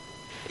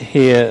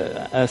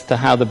here as to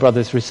how the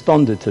brothers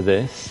responded to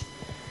this.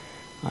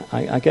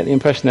 I get the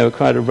impression they were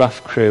quite a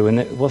rough crew, and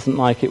it wasn't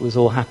like it was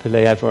all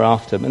happily ever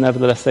after, but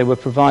nevertheless they were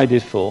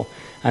provided for.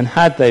 And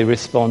had they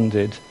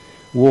responded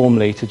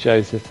warmly to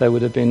Joseph, there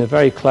would have been a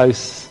very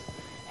close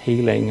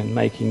healing and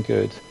making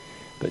good.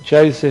 But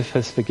Joseph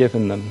has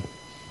forgiven them,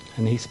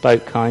 and he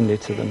spoke kindly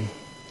to them,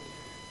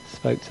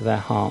 spoke to their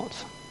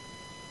heart.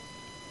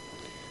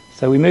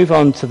 So we move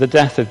on to the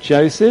death of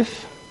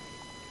Joseph.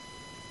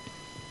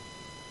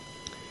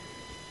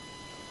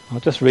 I'll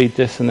just read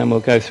this and then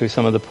we'll go through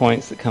some of the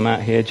points that come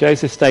out here.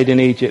 "Joseph stayed in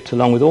Egypt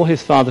along with all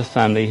his father's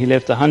family. He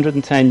lived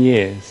 110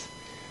 years.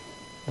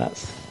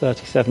 That's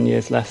 37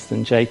 years less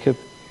than Jacob.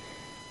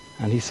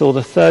 And he saw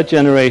the third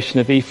generation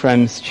of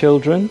Ephraim's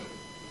children,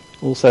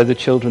 also the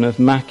children of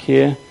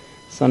Machir,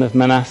 son of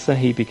Manasseh."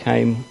 He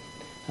became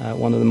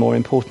one of the more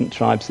important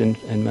tribes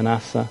in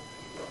Manasseh.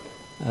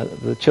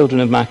 The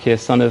children of Machir,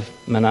 son of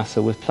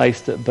Manasseh, were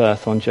placed at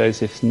birth on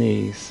Joseph's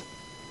knees.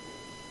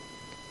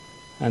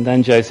 And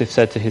then Joseph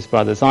said to his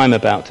brothers, "I am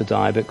about to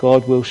die, but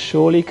God will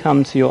surely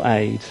come to your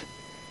aid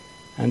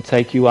and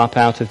take you up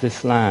out of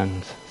this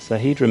land." So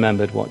he'd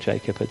remembered what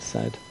Jacob had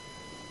said.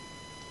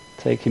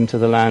 Take him to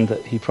the land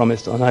that he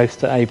promised on oath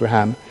to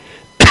Abraham,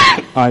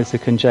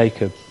 Isaac and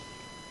Jacob.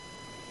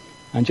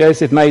 And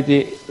Joseph made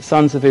the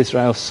sons of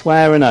Israel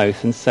swear an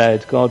oath and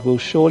said, "God will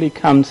surely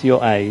come to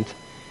your aid,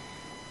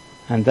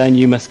 and then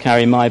you must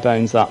carry my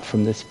bones up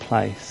from this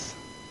place."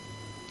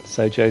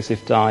 So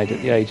Joseph died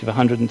at the age of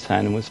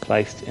 110 and was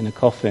placed in a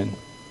coffin.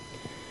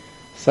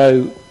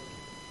 So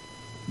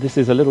this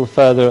is a little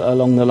further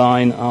along the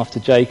line after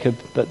Jacob,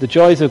 but the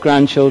joys of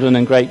grandchildren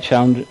and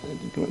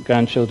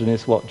great-grandchildren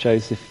is what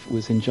Joseph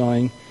was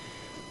enjoying.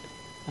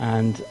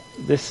 And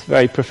this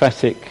very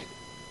prophetic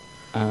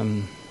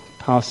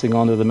passing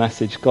on of the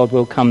message, God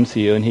will come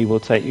to you and he will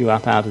take you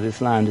up out of this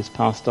land, is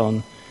passed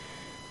on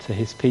to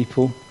his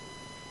people.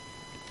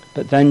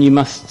 But then you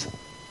must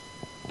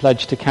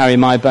pledge to carry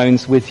my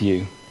bones with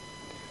you.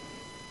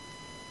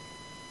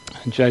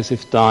 And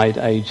Joseph died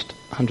aged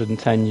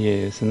 110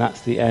 years, and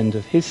that's the end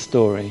of his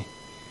story.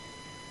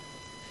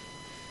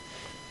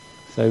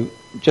 So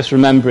just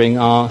remembering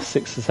our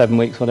 6 or 7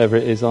 weeks, whatever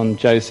it is, on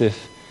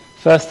Joseph.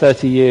 First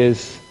 30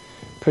 years,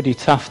 pretty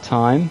tough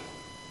time.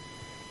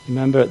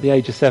 Remember, at the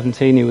age of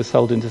 17 he was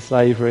sold into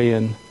slavery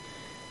and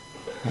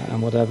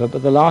whatever.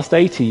 But the last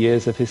 80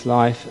 years of his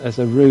life as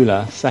a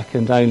ruler,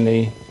 second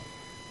only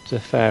to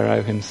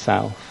Pharaoh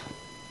himself.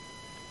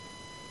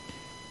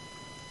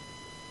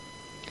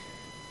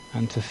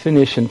 And to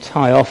finish and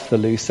tie off the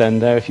loose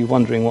end there, if you're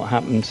wondering what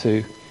happened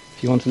if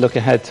you want to look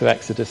ahead to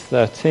Exodus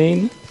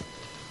 13,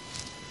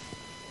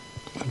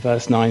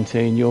 verse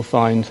 19, you'll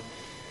find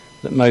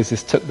that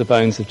Moses took the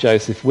bones of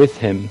Joseph with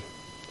him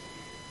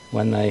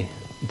when they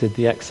did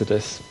the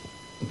Exodus,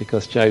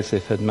 because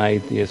Joseph had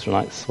made the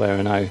Israelites swear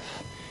an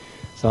oath.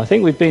 So I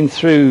think we've been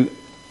through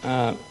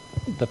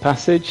the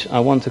passage.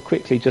 I want to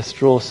quickly just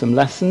draw some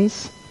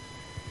lessons.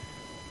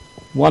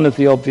 One of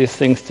the obvious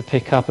things to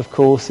pick up, of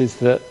course, is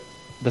that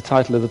the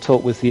title of the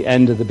talk was The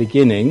End of the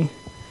Beginning.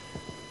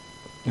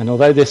 And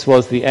although this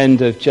was the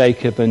end of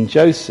Jacob and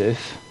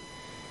Joseph,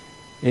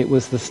 it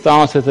was the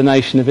start of the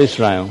nation of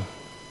Israel,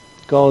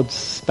 God's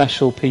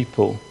special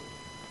people.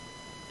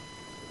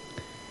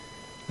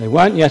 They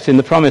weren't yet in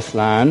the promised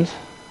land.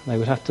 They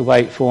would have to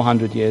wait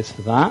 400 years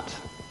for that.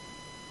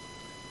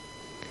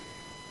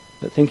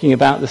 But thinking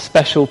about the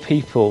special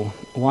people,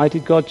 why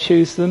did God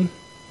choose them?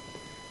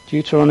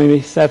 Deuteronomy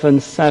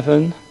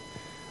 7:7,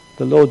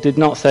 the Lord did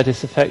not set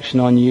his affection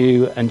on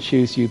you and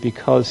choose you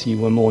because you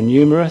were more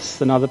numerous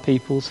than other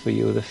peoples, for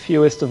you were the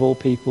fewest of all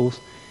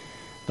peoples,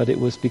 but it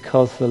was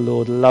because the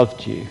Lord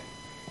loved you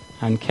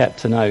and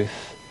kept an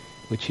oath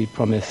which he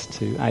promised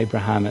to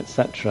Abraham,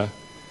 etc.,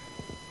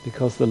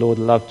 because the Lord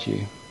loved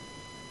you.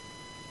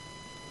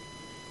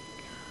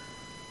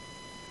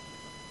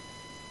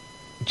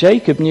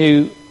 Jacob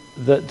knew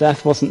that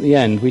death wasn't the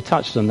end. We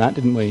touched on that,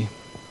 didn't we?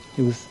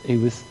 He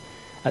was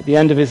at the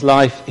end of his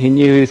life, he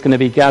knew he was going to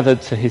be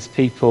gathered to his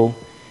people.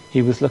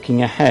 He was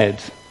looking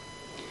ahead.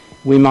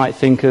 We might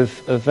think of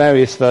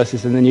various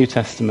verses in the New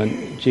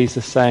Testament,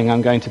 Jesus saying,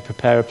 I'm going to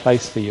prepare a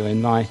place for you.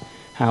 In my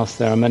house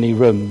there are many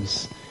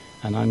rooms,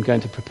 and I'm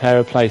going to prepare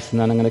a place, and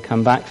then I'm going to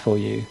come back for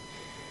you.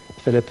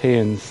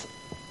 Philippians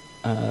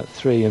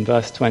 3 and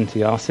verse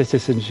 20, our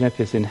citizenship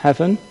is in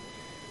heaven.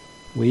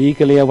 We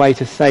eagerly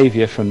await a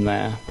Saviour from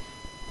there,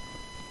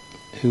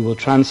 who will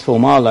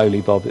transform our lowly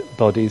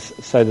bodies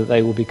so that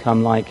they will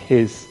become like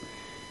his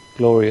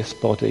glorious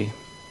body.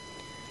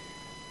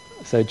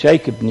 So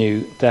Jacob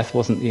knew death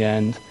wasn't the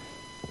end.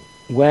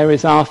 Where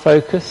is our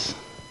focus?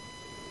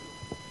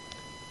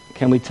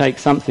 Can we take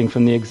something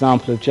from the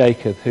example of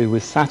Jacob, who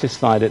was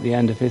satisfied at the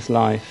end of his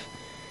life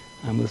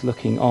and was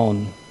looking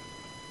on,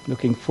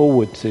 looking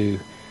forward to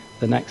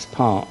the next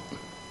part?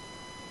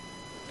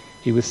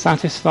 He was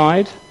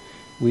satisfied.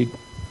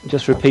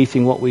 Just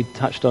repeating what we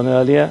touched on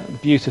earlier,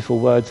 beautiful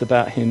words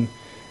about him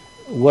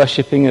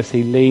worshipping as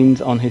he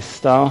leaned on his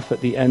staff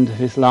at the end of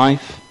his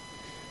life.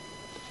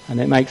 And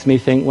it makes me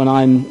think, when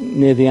I'm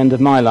near the end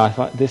of my life,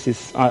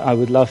 I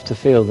would love to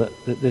feel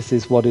that this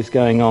is what is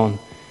going on.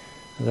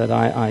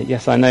 That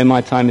yes, I know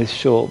my time is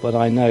short, but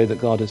I know that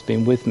God has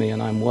been with me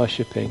and I'm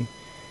worshipping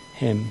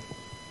him.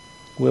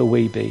 Will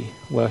we be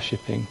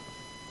worshipping?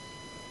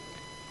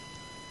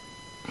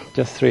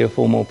 Just 3 or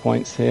 4 more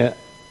points here.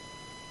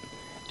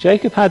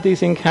 Jacob had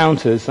these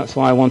encounters, that's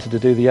why I wanted to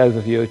do the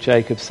overview of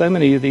Jacob, so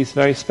many of these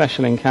very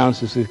special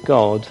encounters with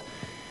God,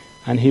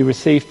 and he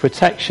received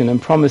protection and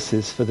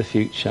promises for the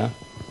future.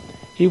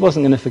 He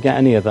wasn't going to forget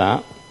any of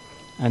that,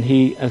 and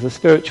he, as a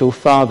spiritual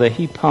father,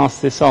 he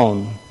passed this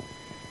on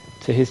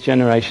to his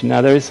generation.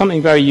 Now, there is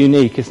something very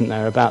unique, isn't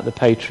there, about the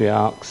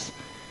patriarchs,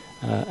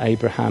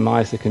 Abraham,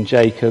 Isaac and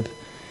Jacob.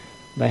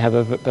 They have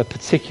a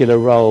particular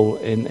role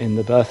in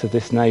the birth of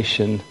this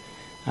nation.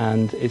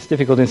 And it's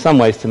difficult in some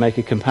ways to make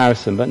a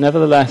comparison, but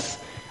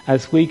nevertheless,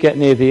 as we get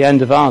near the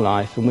end of our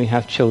life and we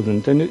have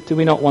children, do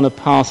we not want to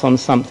pass on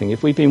something?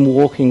 If we've been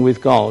walking with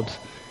God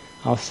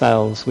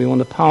ourselves, we want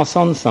to pass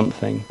on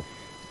something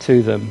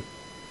to them.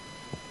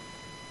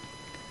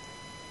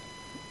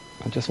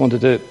 I just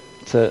wanted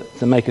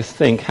to make us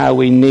think how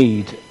we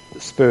need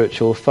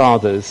spiritual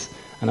fathers,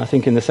 and I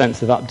think in the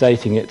sense of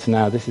updating it to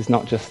now, this is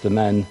not just the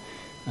men,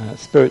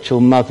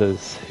 spiritual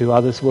mothers who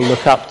others will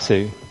look up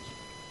to,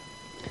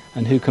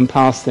 and who can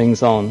pass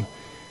things on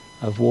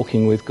of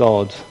walking with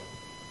God.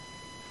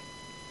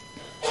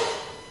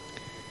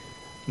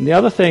 And the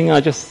other thing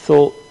I just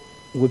thought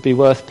would be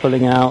worth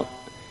pulling out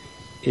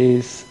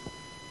is,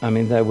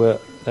 there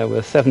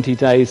were 70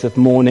 days of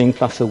mourning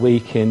plus a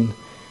week in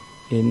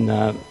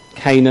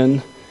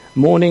Canaan.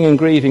 Mourning and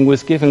grieving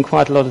was given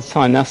quite a lot of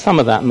time. Now, some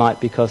of that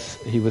might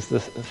because he was the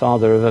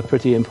father of a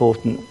pretty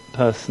important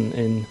person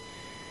in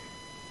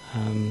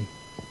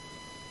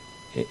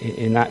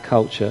that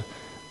culture.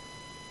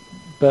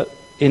 But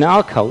in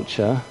our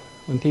culture,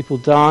 when people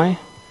die,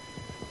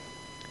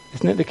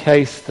 isn't it the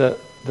case that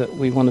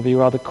we want to be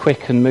rather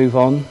quick and move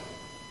on?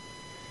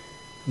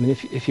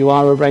 If you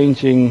are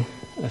arranging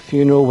a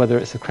funeral, whether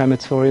it's a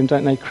crematorium,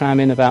 don't they cram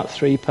in about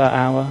 3 per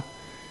hour?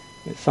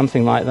 It's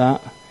something like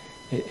that.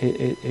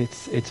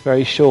 It's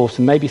very short,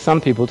 and maybe some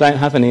people don't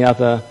have any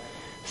other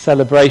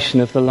celebration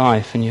of the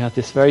life, and you have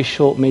this very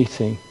short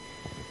meeting.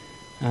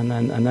 And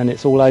then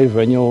it's all over,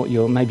 and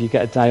you're maybe you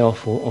get a day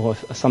off or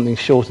something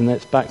short, and then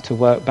it's back to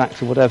work, back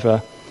to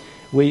whatever.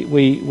 We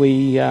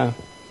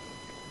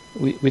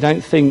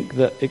don't think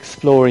that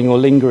exploring or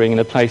lingering in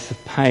a place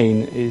of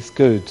pain is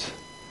good.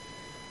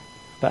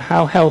 But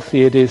how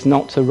healthy it is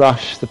not to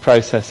rush the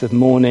process of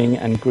mourning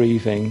and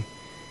grieving.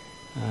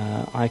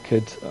 I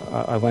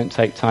won't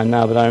take time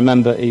now, but I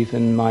remember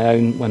even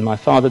when my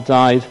father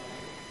died.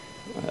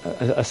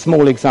 A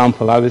small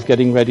example, I was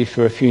getting ready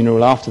for a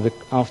funeral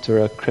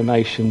after a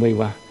cremation. We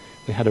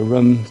had a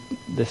room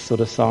this sort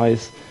of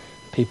size,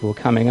 people were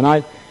coming,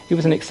 and he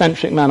was an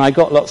eccentric man. I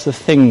got lots of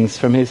things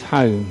from his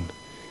home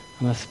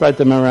and I spread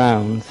them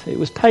around. It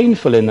was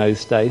painful in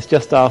those days,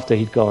 just after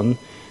he'd gone,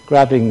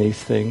 grabbing these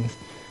things,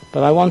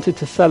 but I wanted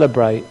to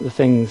celebrate the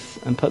things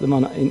and put them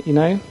on,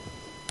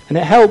 and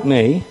it helped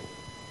me.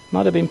 It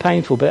might have been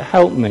painful, but it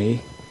helped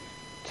me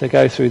to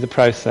go through the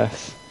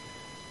process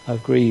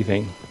of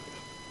grieving.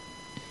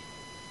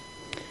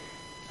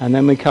 And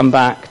then we come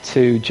back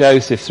to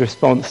Joseph's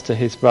response to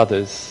his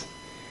brothers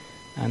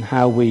and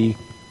how we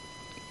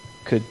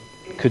could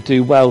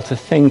do well to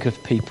think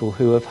of people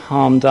who have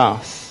harmed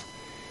us.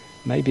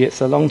 Maybe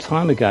it's a long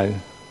time ago.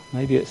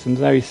 Maybe it's some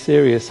very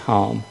serious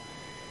harm.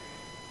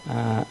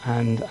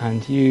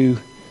 And you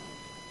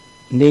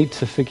need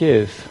to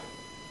forgive.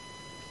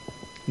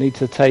 Need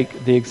to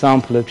take the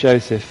example of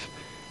Joseph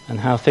and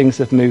how things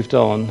have moved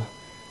on.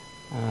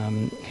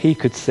 He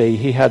could see,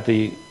 he had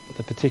the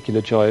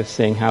particular joy of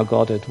seeing how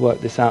God had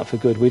worked this out for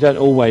good. We don't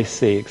always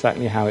see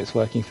exactly how it's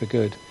working for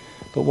good.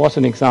 But what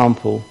an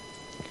example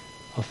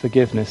of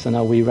forgiveness, and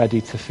are we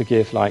ready to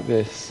forgive like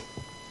this?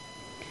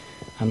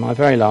 And my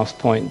very last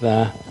point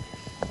there,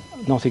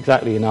 not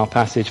exactly in our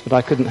passage, but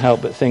I couldn't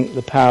help but think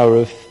the power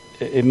of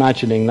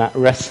imagining that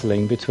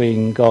wrestling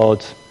between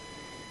God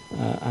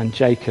and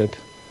Jacob,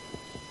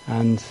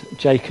 and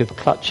Jacob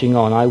clutching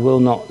on, I will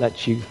not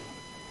let you,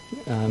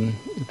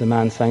 the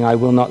man saying, I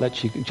will not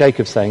let you,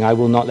 Jacob saying, I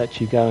will not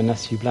let you go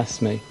unless you bless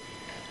me.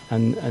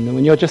 And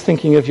when you're just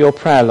thinking of your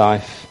prayer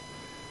life,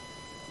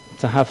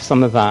 to have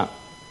some of that,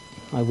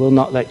 I will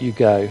not let you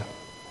go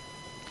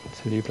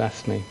until you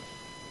bless me.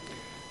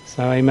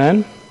 So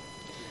amen.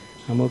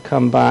 And we'll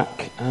come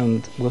back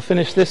and we'll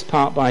finish this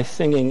part by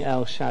singing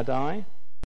El Shaddai.